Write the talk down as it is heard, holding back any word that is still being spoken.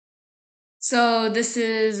So this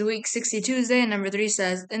is week 60 Tuesday, and number 3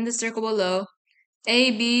 says, in the circle below,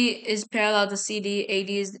 AB is parallel to CD,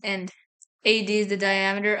 and AD is the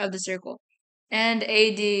diameter of the circle, and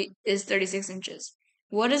AD is 36 inches.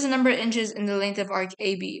 What is the number of inches in the length of arc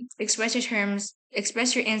AB? Express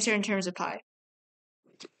your answer in terms of pi.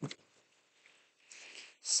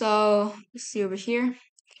 So let's see over here.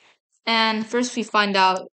 And first we find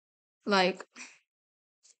out like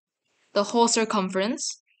the whole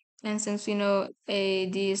circumference. And since we know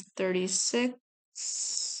AD is 36,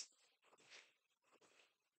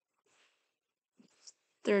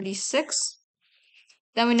 36,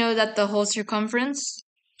 then we know that the whole circumference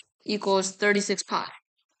equals 36 pi.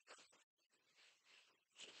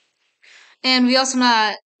 And we also know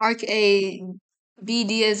that arc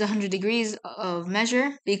ABD is 100 degrees of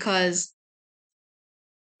measure because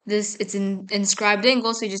it's in inscribed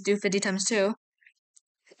angle, so you just do 50 times 2.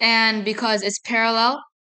 And because it's parallel,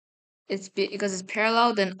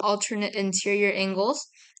 then alternate interior angles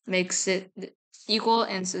makes it equal,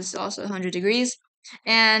 and so it's also 100 degrees.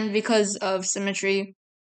 And because of symmetry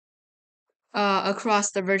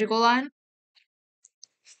across the vertical line,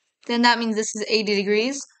 then that means this is 80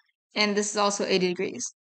 degrees, and this is also 80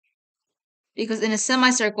 degrees. Because in a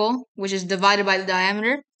semicircle, which is divided by the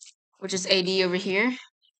diameter, which is AD over here,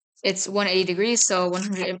 it's 180 degrees, so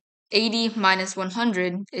 180 minus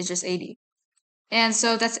 100 is just 80. And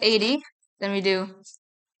so that's 80. Then we do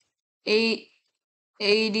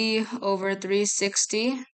 80 over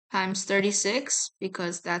 360 times 36,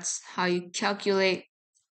 because that's how you calculate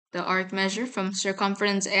the arc measure from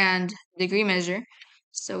circumference and degree measure.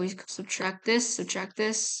 So we subtract this,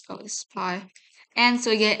 oh, it's pi. And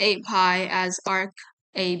so we get 8 pi as arc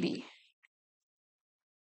AB.